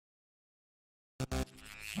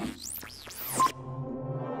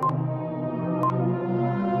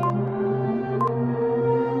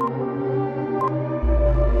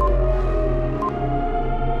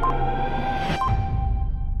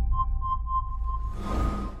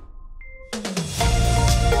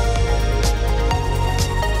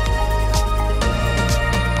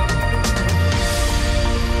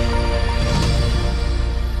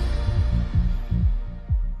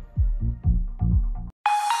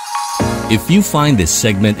If you find this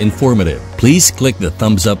segment informative, please click the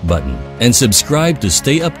thumbs up button and subscribe to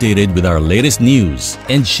stay updated with our latest news,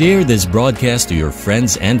 and share this broadcast to your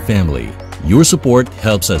friends and family. Your support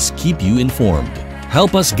helps us keep you informed.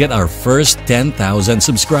 Help us get our first 10,000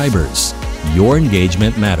 subscribers. Your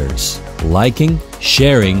engagement matters. Liking,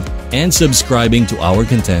 sharing, and subscribing to our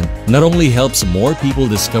content not only helps more people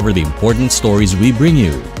discover the important stories we bring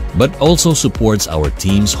you, but also supports our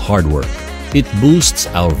team's hard work. It boosts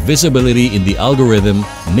our visibility in the algorithm,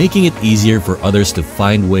 making it easier for others to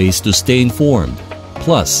find ways to stay informed.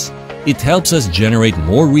 Plus, it helps us generate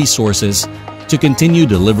more resources to continue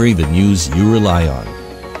delivering the news you rely on.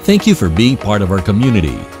 Thank you for being part of our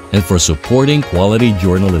community and for supporting quality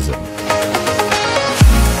journalism.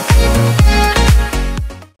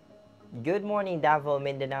 Good morning, Davao,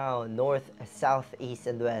 Mindanao, North, South, East,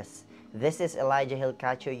 and West. This is Elijah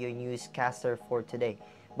Hilcacho, your newscaster for today.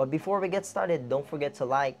 But before we get started, don't forget to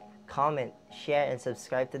like, comment, share, and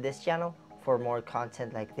subscribe to this channel for more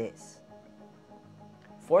content like this.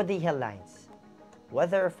 For the headlines,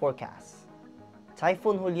 weather forecast.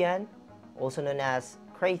 Typhoon Julian, also known as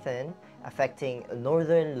Krathon, affecting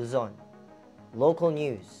northern Luzon. Local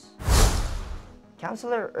news.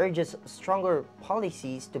 Counselor urges stronger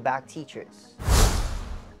policies to back teachers.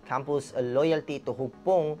 Campus loyalty to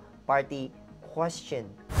Hugpong party questioned.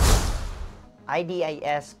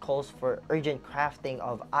 IDIS calls for urgent crafting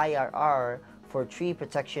of IRR for tree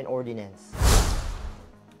protection ordinance.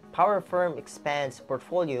 Power firm expands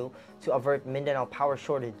portfolio to avert Mindanao power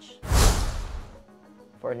shortage.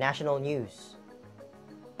 For national news,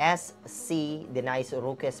 SC denies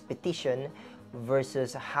Roque's petition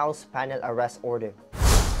versus House panel arrest order.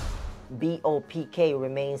 BOPK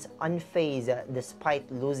remains unfazed despite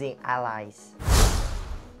losing allies.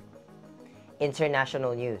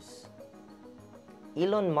 International news.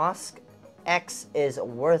 Elon Musk X is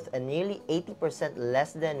worth nearly 80%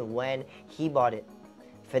 less than when he bought it,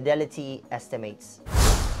 Fidelity estimates.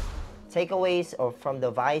 Takeaways are from the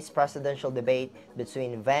vice presidential debate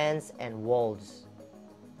between Vance and Walz.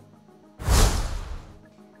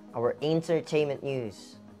 Our entertainment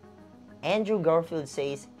news. Andrew Garfield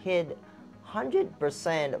says he'd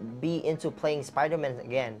 100% be into playing Spider-Man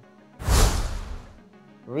again.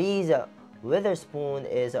 Reese Witherspoon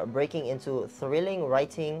is breaking into thrilling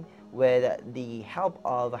writing with the help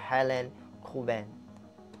of Helen Coben.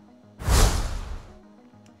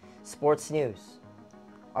 Sports news.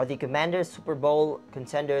 Are the Commanders Super Bowl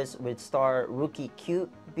contenders with star rookie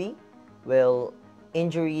QB? Will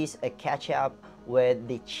injuries catch up with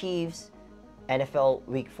the Chiefs? NFL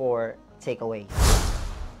Week 4 takeaways.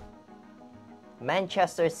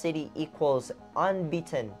 Manchester City equals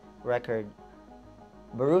unbeaten record.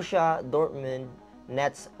 Borussia Dortmund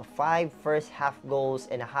nets 5 first-half goals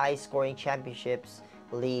in a high-scoring Championships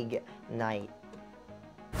League night.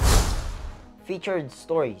 Featured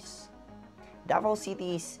stories. Davao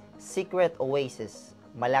City's secret oasis,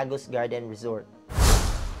 Malagos Garden Resort.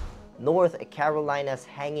 North Carolina's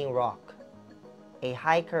Hanging Rock, a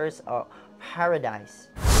hiker's paradise.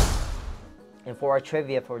 And for our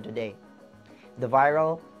trivia for today, the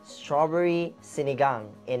viral strawberry sinigang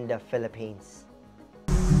in the Philippines.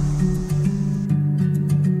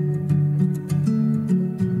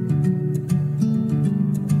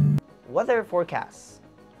 Weather forecast.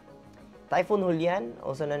 Typhoon Julian,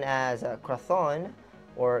 also known as Krathon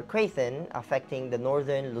or Krathon, affecting the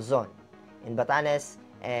northern Luzon. In Batanes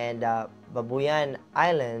and Babuyan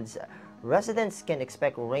Islands, residents can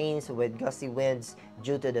expect rains with gusty winds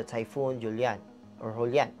due to the Typhoon Julian or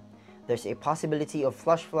Julian. There's a possibility of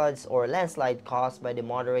flash floods or landslide caused by the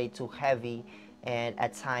moderate to heavy and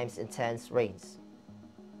at times intense rains.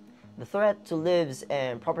 The threat to lives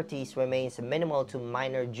and properties remains minimal to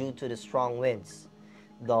minor due to the strong winds.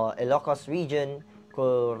 The Ilocos region,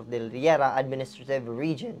 Cordillera Administrative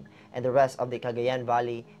Region, and the rest of the Cagayan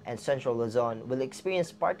Valley and Central Luzon will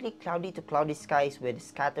experience partly cloudy to cloudy skies with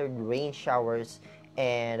scattered rain showers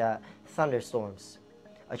and thunderstorms.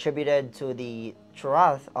 Attributed to the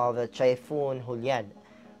trough of the Typhoon Julian,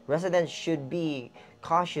 residents should be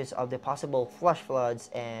cautious of the possible flash floods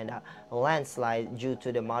and landslide due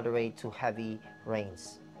to the moderate to heavy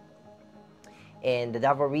rains. In the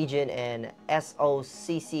Davao region and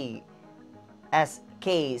SOCC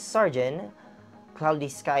SK Sargent, cloudy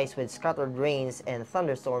skies with scattered rains and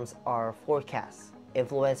thunderstorms are forecast,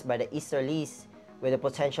 influenced by the easterlies with the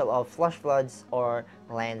potential of flash floods or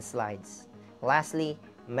landslides. Lastly,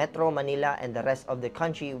 Metro Manila and the rest of the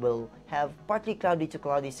country will have partly cloudy to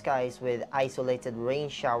cloudy skies with isolated rain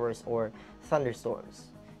showers or thunderstorms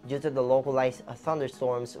due to the localized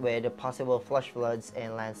thunderstorms with possible flash floods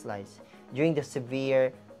and landslides during the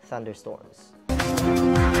severe thunderstorms.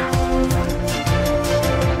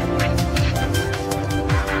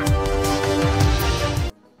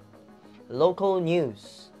 Local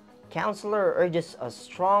news. Councilor urges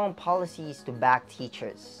strong policies to back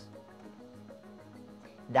teachers.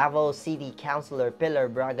 Davao City Councilor Pilar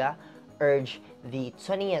Braga urged the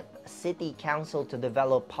 20th City Council to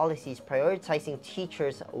develop policies prioritizing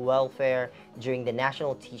teachers' welfare during the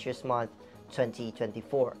National Teachers Month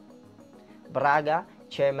 2024. Braga,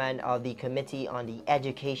 chairman of the Committee on the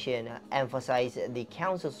Education, emphasized the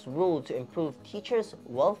Council's role to improve teachers'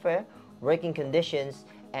 welfare, working conditions,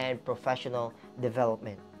 and professional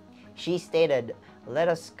development. She stated, "Let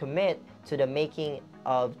us commit to the making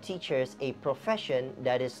of teachers a profession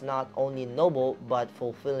that is not only noble but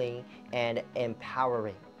fulfilling and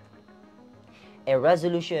empowering." A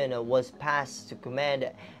resolution was passed to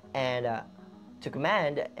commend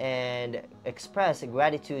and express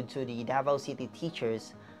gratitude to the Davao City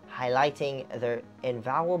teachers, highlighting their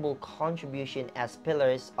invaluable contribution as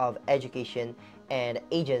pillars of education and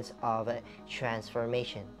agents of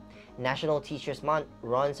transformation. National Teachers Month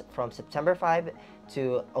runs from September 5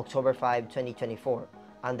 to October 5, 2024,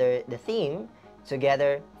 under the theme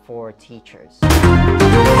Together for Teachers.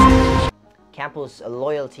 Campus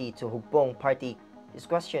loyalty to Hugpong Party is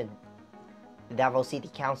questioned. The Davao City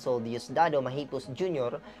Council Diosdado Mahipos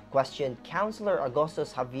Jr. questioned Councilor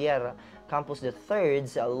Agustos Javier Campos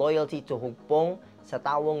III's loyalty to Hugpong sa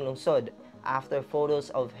Tawong Lungsod after photos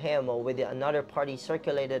of him with another party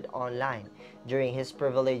circulated online. During his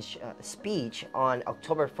privileged speech on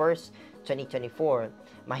October 1st, 2024,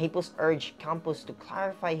 Mahipos urged Campos to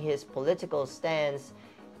clarify his political stance.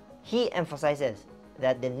 He emphasizes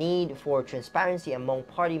that the need for transparency among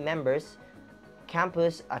party members.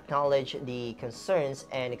 Campos acknowledged the concerns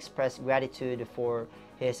and expressed gratitude for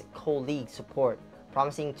his colleagues' support,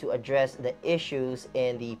 promising to address the issues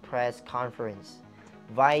in the press conference.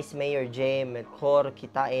 Vice Mayor J. Mecor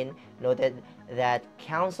Kitain noted that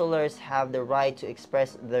councilors have the right to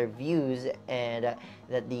express their views and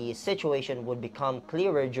that the situation would become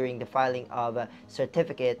clearer during the filing of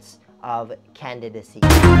certificates of candidacy.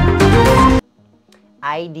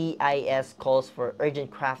 IDIS calls for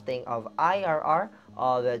urgent crafting of IRR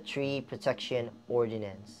of the Tree Protection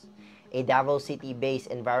Ordinance. A Davao City-based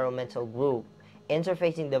environmental group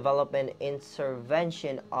Interfacing Development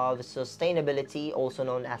Intervention of Sustainability, also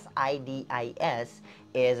known as IDIS,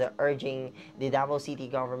 is urging the Davao City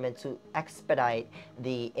government to expedite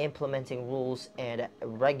the implementing rules and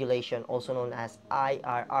regulation, also known as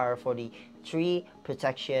IRR, for the Tree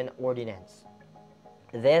Protection Ordinance.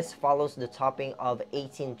 This follows the topping of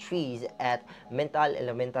 18 trees at Mental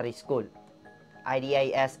Elementary School.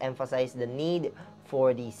 IDIS emphasized the need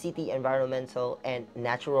for the City Environmental and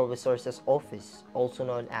Natural Resources Office, also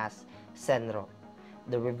known as CENRO.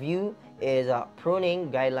 The review is pruning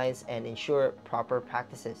guidelines and ensure proper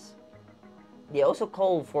practices. They also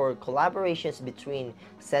call for collaborations between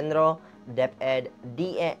CENRO, DepEd,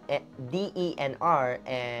 DENR,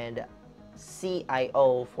 and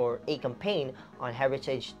CIO for a campaign on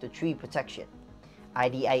heritage to tree protection.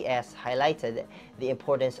 IDIS highlighted the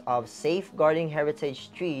importance of safeguarding heritage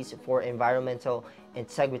trees for environmental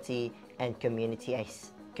integrity and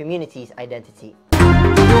communities' identity.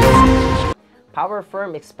 Power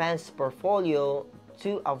firm expands portfolio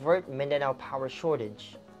to avert Mindanao power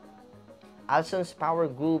shortage. Alson's Power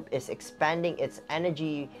Group is expanding its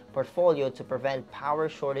energy portfolio to prevent power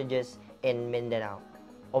shortages in Mindanao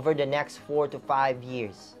over the next 4 to 5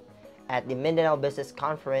 years. At the Mindanao Business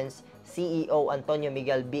Conference, CEO Antonio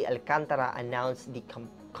Miguel B. Alcantara announced the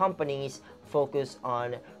company's focus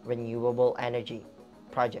on renewable energy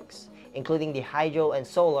projects, including the hydro and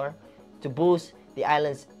solar, to boost the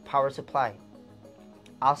island's power supply.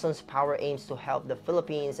 Alson's Power aims to help the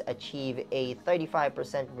Philippines achieve a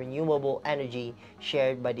 35% renewable energy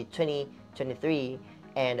shared by the 2023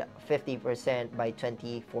 and 50% by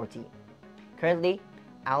 2040. Currently,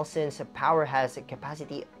 Alson's Power has a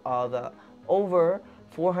capacity of over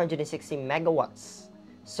 460 megawatts,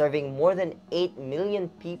 serving more than 8 million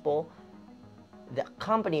people. The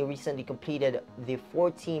company recently completed the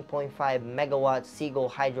 14.5 megawatt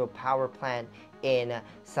Sigo hydro power plant in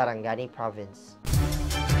Sarangani province.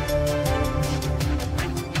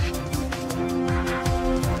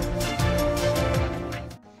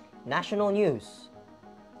 National news.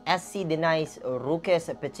 SC denies Roque's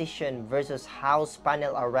petition versus House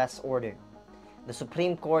panel arrest order. The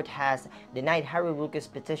Supreme Court has denied Harry Roque's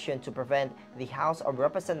petition to prevent the House of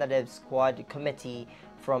Representatives Quad Committee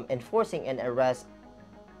from enforcing an arrest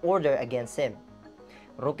order against him.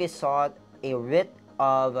 Roque sought a writ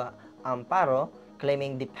of amparo,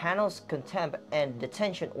 claiming the panel's contempt and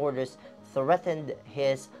detention orders threatened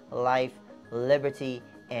his life, liberty,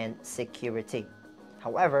 and security.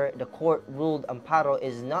 However, the court ruled amparo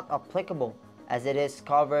is not applicable as it is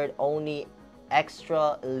covered only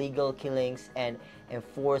extra-legal killings and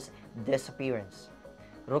enforced disappearance.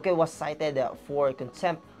 Roque was cited for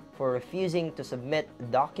contempt for refusing to submit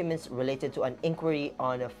documents related to an inquiry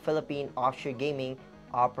on Philippine offshore gaming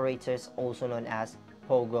operators, also known as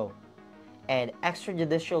POGO, and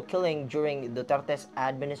extrajudicial killing during Duterte's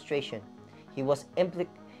administration. He was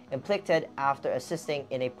implicated after assisting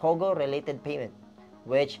in a POGO-related payment,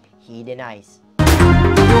 which he denies.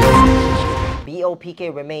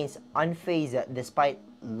 BOPK remains unfazed despite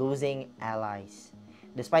losing allies.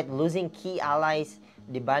 Despite losing key allies,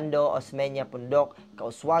 the Bando Osmeña Pundok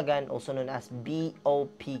Kauswagan, also known as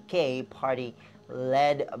BOPK party,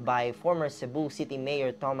 led by former Cebu City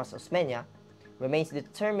Mayor Thomas Osmeña, remains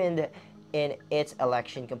determined in its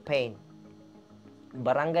election campaign.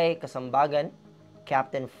 Barangay Kasambagan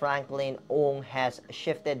Captain Franklin Ong has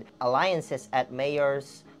shifted alliances at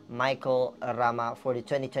Mayor's Michael Rama for the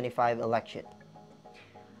 2025 election.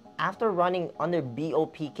 After running under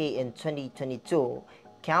BOPK in 2022,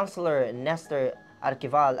 Councilor Nestor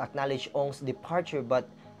Arquival acknowledged Ong's departure but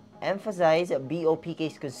emphasized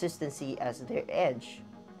BOPK's consistency as their edge.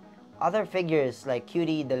 Other figures like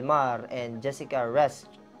Cutie Del Mar and Jessica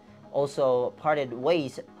Rest also parted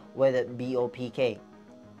ways with BOPK.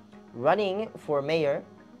 Running for mayor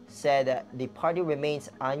said that the party remains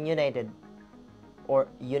united,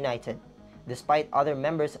 despite other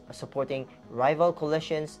members supporting rival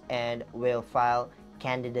coalitions, and will file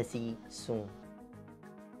candidacy soon.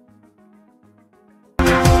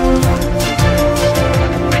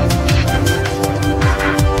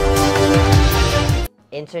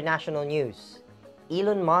 International news.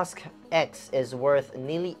 Elon Musk X is worth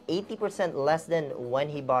nearly 80% less than when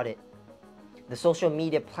he bought it. The social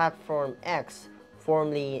media platform X,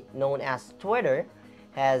 formerly known as Twitter,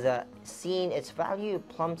 has seen its value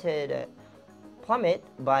plummet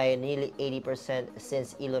by nearly 80%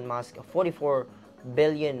 since Elon Musk's $44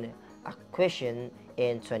 billion acquisition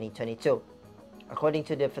in 2022. According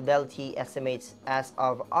to the Fidelity estimates as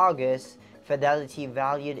of August, Fidelity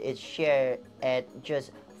valued its share at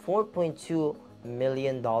just $4.2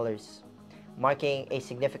 million, marking a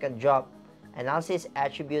significant drop. Analysts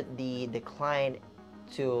attribute the decline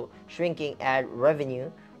to shrinking ad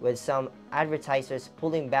revenue, with some advertisers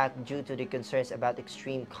pulling back due to the concerns about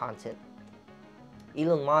extreme content.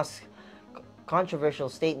 Elon Musk's controversial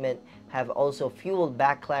statement have also fueled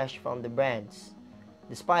backlash from the brands.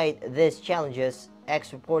 Despite these challenges,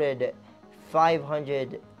 X reported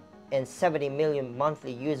 570 million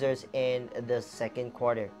monthly users in the second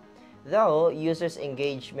quarter, though users'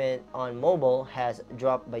 engagement on mobile has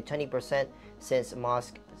dropped by 20% since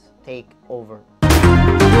Musk's takeover.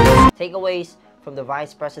 Takeaways from the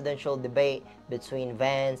vice presidential debate between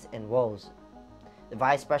Vance and Walz. The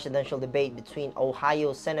vice presidential debate between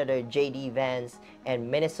Ohio Senator J.D. Vance and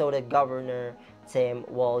Minnesota Governor Tim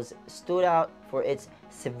Walz stood out for its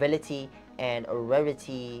civility and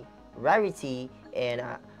rarity in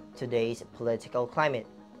today's political climate.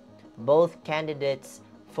 Both candidates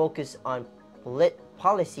focus on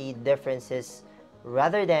policy differences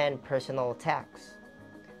rather than personal attacks.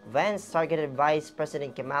 Vance targeted Vice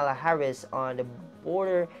President Kamala Harris on the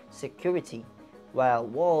border security, while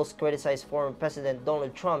Walz criticized former President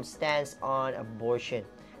Donald Trump's stance on abortion.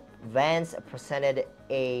 Vance presented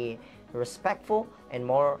a respectful and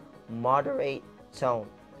more moderate tone,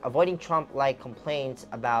 avoiding Trump-like complaints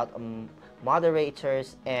about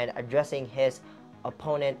moderators and addressing his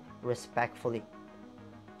opponent respectfully.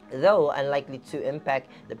 Though unlikely to impact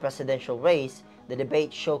the presidential race, the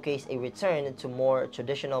debate showcased a return to more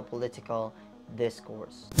traditional political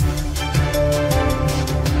discourse.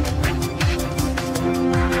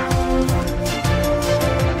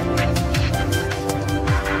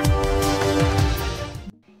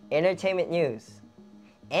 Entertainment news.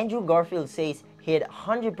 Andrew Garfield says he'd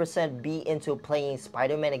 100% be into playing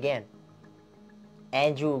Spider-Man again.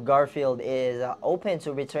 Andrew Garfield is open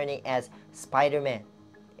to returning as Spider-Man.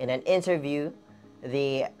 In an interview,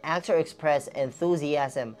 the actor expressed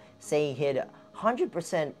enthusiasm, saying he'd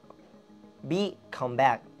 100% be come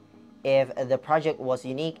back if the project was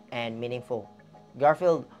unique and meaningful.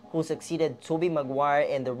 Garfield, who succeeded Tobey Maguire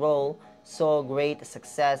in the role, saw great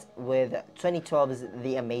success with 2012's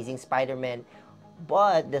The Amazing Spider-Man,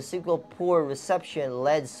 but the sequel's poor reception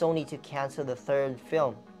led Sony to cancel the third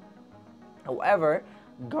film. However,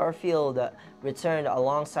 Garfield returned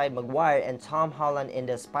alongside Maguire and Tom Holland in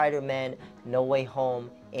the Spider-Man No Way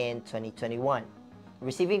Home in 2021.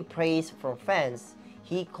 Receiving praise from fans,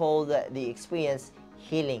 he called the experience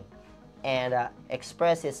healing and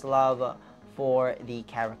expressed his love for the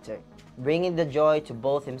character, bringing the joy to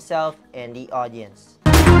both himself and the audience.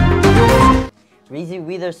 Reese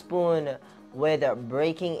Witherspoon with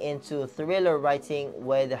breaking into thriller writing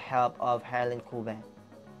with the help of Harlan Coben.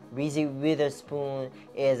 Reese Witherspoon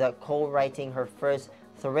is co-writing her first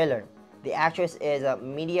thriller. The actress is a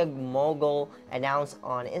media mogul, announced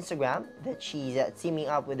on Instagram that she's teaming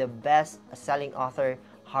up with the best-selling author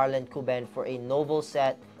Harlan Coben for a novel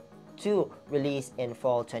set to release in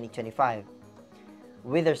fall 2025.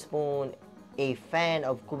 Witherspoon, a fan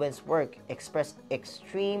of Coben's work, expressed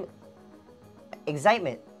extreme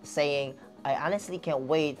excitement, saying, "I honestly can't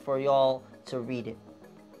wait for y'all to read it."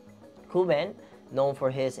 Coben, known for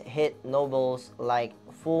his hit novels like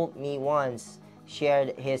Fool Me Once,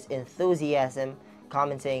 shared his enthusiasm,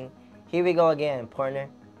 commenting, "Here we go again, partner."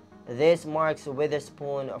 This marks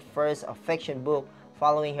Witherspoon's first fiction book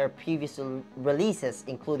following her previous releases,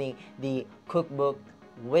 including the cookbook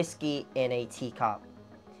Whiskey in a Teacup.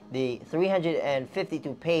 The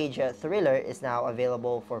 352-page thriller is now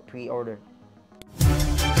available for pre-order.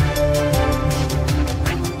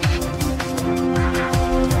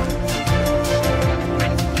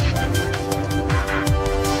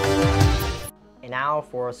 And now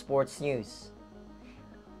for sports news.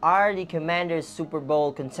 Are the Commanders Super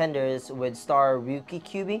Bowl contenders with star rookie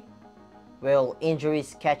QB? Will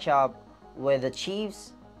injuries catch up with the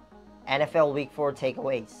Chiefs? NFL Week 4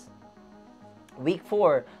 takeaways. Week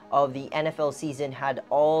 4 of the NFL season had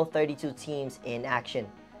all 32 teams in action,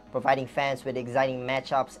 providing fans with exciting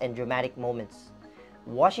matchups and dramatic moments.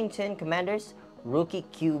 Washington Commanders rookie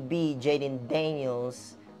QB Jaden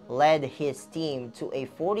Daniels led his team to a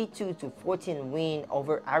 42-14 win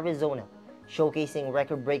over Arizona, showcasing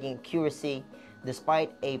record-breaking accuracy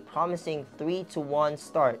despite a promising 3-1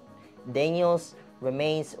 start. Daniels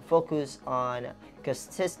remains focused on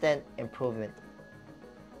consistent improvement.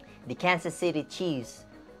 The Kansas City Chiefs,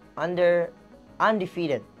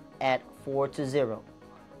 undefeated at 4-0,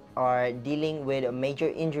 are dealing with major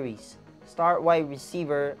injuries. Star wide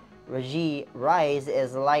receiver Rashee Rice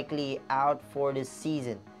is likely out for this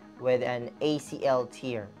season with an ACL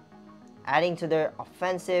tear, adding to their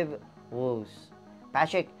offensive woes.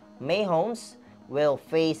 Patrick Mahomes will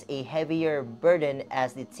face a heavier burden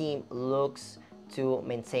as the team looks to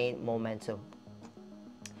maintain momentum.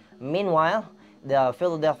 Meanwhile, the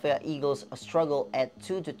Philadelphia Eagles struggle at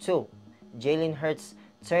 2-2. Jalen Hurts'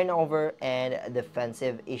 turnover and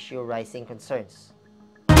defensive issue raising concerns.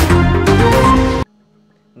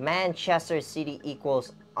 Manchester City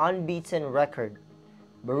equals unbeaten record.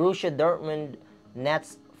 Borussia Dortmund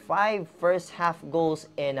nets 5 first-half goals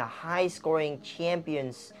in a high-scoring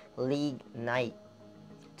Champions League night.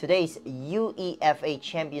 Today's UEFA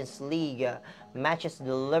Champions League matches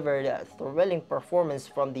delivered a thrilling performance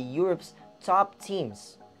from Europe's top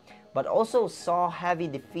teams, but also saw heavy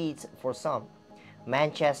defeats for some.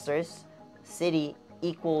 Manchester City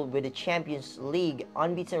equaled with the Champions League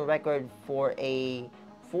unbeaten record for a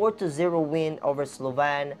 4-0 win over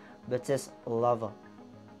Slovan Bratislava,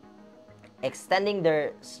 extending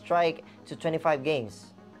their streak to 25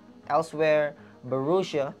 games. Elsewhere,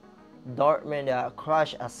 Borussia Dortmund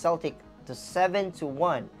crushed Celtic to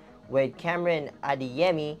 7-1, with Cameron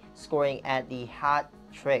Adeyemi scoring at the hat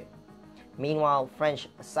trick. Meanwhile, French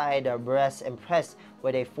side Brest impressed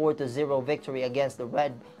with a 4-0 victory against the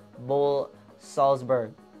Red Bull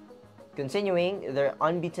Salzburg, continuing their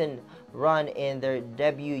unbeaten run in their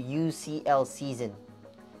debut UCL season.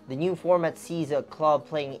 The new format sees a club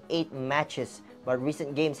playing 8 matches, but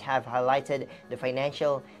recent games have highlighted the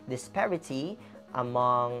financial disparity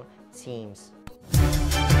among teams.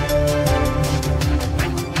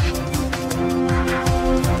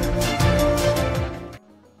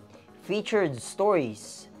 Featured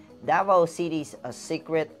stories: Davao City's a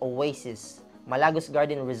secret oasis, Malagos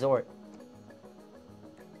Garden Resort.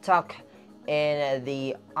 Tucked in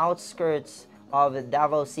the outskirts of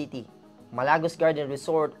Davao City, Malagos Garden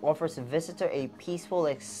Resort offers a visitor a peaceful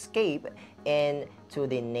escape into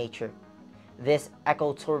the nature. This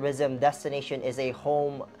ecotourism destination is a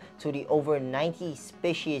home to the over 90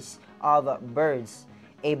 species of birds,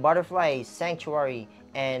 a butterfly sanctuary,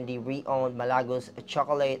 and the renowned Malagos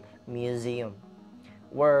Chocolate Museum,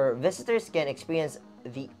 where visitors can experience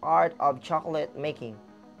the art of chocolate making,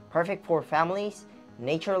 perfect for families,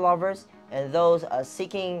 nature lovers, and those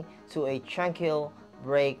seeking to a tranquil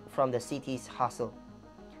break from the city's hustle.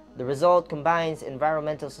 The result combines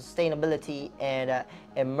environmental sustainability and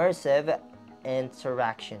immersive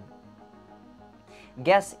interaction.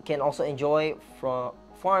 Guests can also enjoy from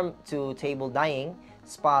farm-to-table dining,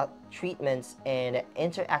 spa treatments, and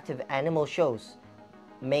interactive animal shows,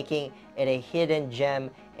 making it a hidden gem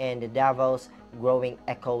in the Davao's growing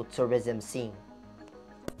ecotourism scene.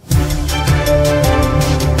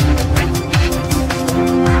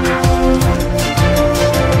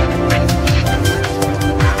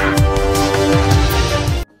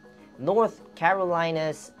 North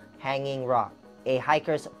Carolina's Hanging Rock, a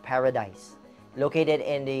hiker's paradise. Located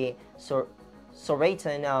in the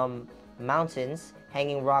Soreton Mountains,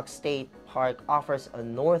 Hanging Rock State Park offers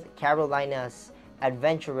North Carolina's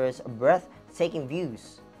adventurous, breathtaking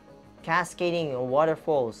views, cascading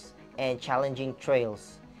waterfalls, and challenging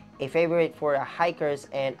trails. A favorite for hikers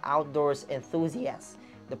and outdoors enthusiasts,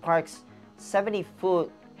 the park's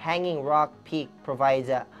 70-foot Hanging Rock Peak provides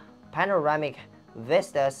panoramic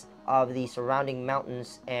vistas of the surrounding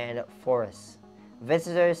mountains and forests.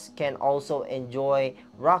 Visitors can also enjoy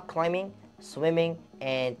rock climbing, swimming,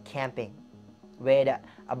 and camping, with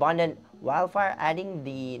abundant wildfire adding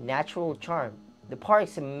the natural charm. The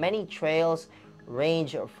park's many trails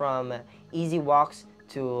range from easy walks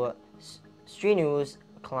to strenuous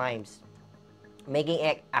climbs, making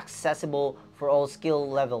it accessible for all skill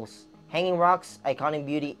levels. Hanging Rock's iconic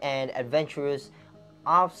beauty and adventurous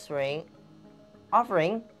offering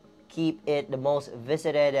keep it the most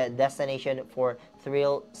visited destination for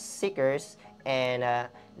thrill seekers and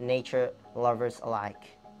nature lovers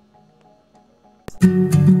alike.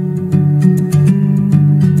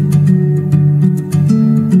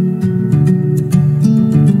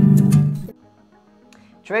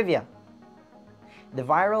 Trivia: the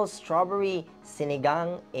viral strawberry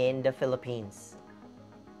sinigang in the Philippines.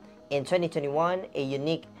 In 2021, a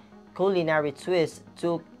unique culinary twist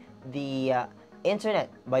took the internet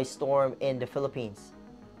by storm in the Philippines.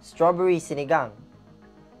 Strawberry sinigang.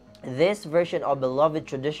 This version of beloved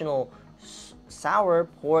traditional sour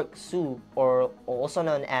pork soup, or also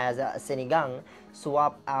known as sinigang,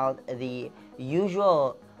 swapped out the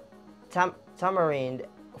usual tamarind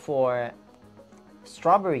for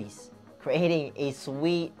strawberries, creating a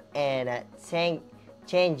sweet and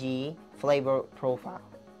tangy flavor profile.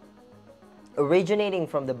 Originating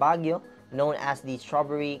from the Baguio, known as the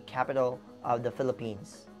strawberry capital of the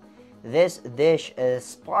Philippines, this dish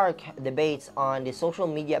sparked debates on the social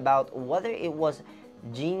media about whether it was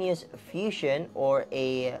genius fusion or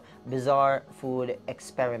a bizarre food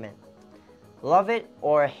experiment. Love it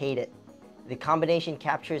or hate it, the combination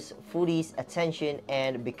captures foodies' attention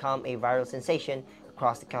and become a viral sensation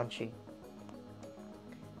across the country.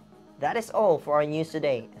 That is all for our news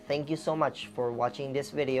today. Thank you so much for watching this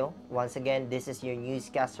video. Once again, this is your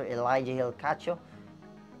newscaster Elijah Hill Cacho.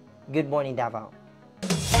 Good morning, Davao.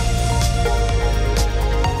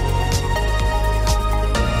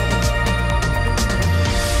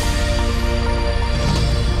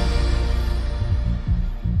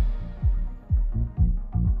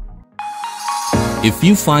 If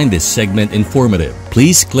you find this segment informative,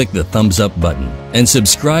 please click the thumbs up button and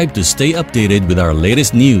subscribe to stay updated with our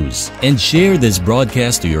latest news, and share this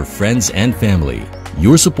broadcast to your friends and family.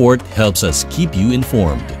 Your support helps us keep you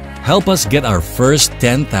informed. Help us get our first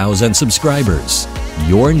 10,000 subscribers.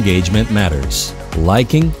 Your engagement matters.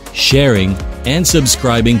 Liking, sharing, and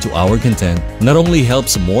subscribing to our content not only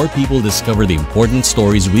helps more people discover the important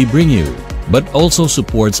stories we bring you, but also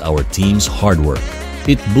supports our team's hard work.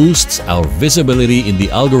 It boosts our visibility in the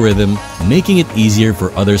algorithm, making it easier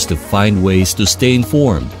for others to find ways to stay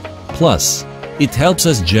informed. Plus, it helps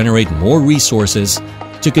us generate more resources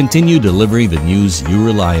to continue delivering the news you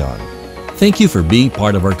rely on. Thank you for being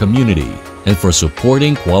part of our community and for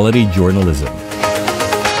supporting quality journalism.